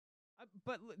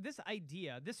this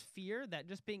idea, this fear that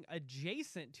just being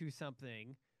adjacent to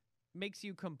something makes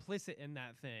you complicit in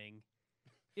that thing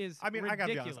is ridiculous. I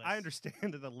gotta be honest, I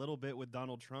understand it a little bit with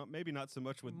Donald Trump, maybe not so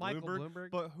much with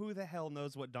Bloomberg, but who the hell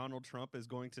knows what Donald Trump is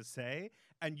going to say?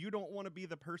 And you don't want to be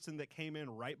the person that came in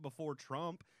right before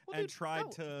Trump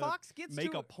tried to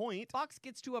make a point. Fox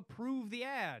gets to approve the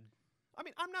ad. I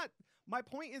mean, my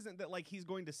point isn't that like he's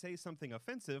going to say something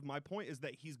offensive. My point is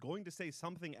that he's going to say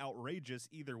something outrageous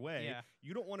either way. Yeah.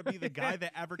 You don't want to be the guy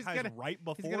that advertised right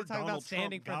before Donald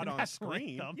Trump got on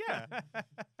screen. Yeah.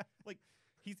 Like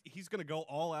he's going to go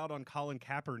all out on Colin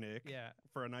Kaepernick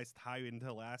for a nice tie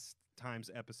into last time's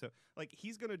episode. Like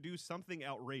he's going to do something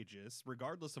outrageous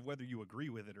regardless of whether you agree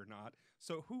with it or not.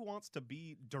 So who wants to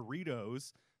be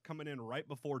Doritos coming in right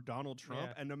before Donald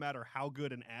Trump? And no matter how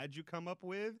good an ad you come up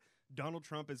with, Donald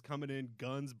Trump is coming in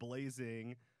guns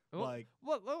blazing. Look,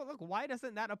 why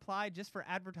doesn't that apply just for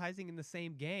advertising in the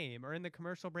same game or in the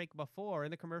commercial break before,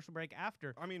 in the commercial break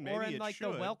after? I mean, maybe or in it like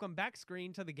should. the welcome back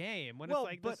screen to the game when it's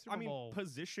like the Super Bowl.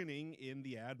 Positioning in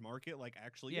the ad market like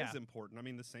actually is important. I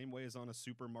mean, the same way as on a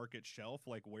supermarket shelf,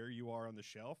 like where you are on the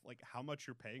shelf, like how much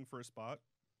you're paying for a spot.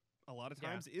 A lot of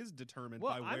times is determined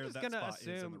by where that spot is in the rotation. I'm just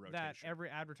going to assume that every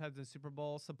advertiser in the Super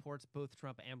Bowl supports both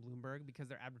Trump and Bloomberg because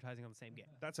they're advertising on the same game.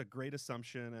 That's a great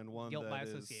assumption and one Guilt that by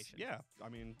is, association. Yeah, I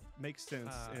mean, makes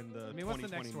sense in the 2020 what's the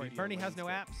next story? Bernie has no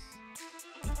apps.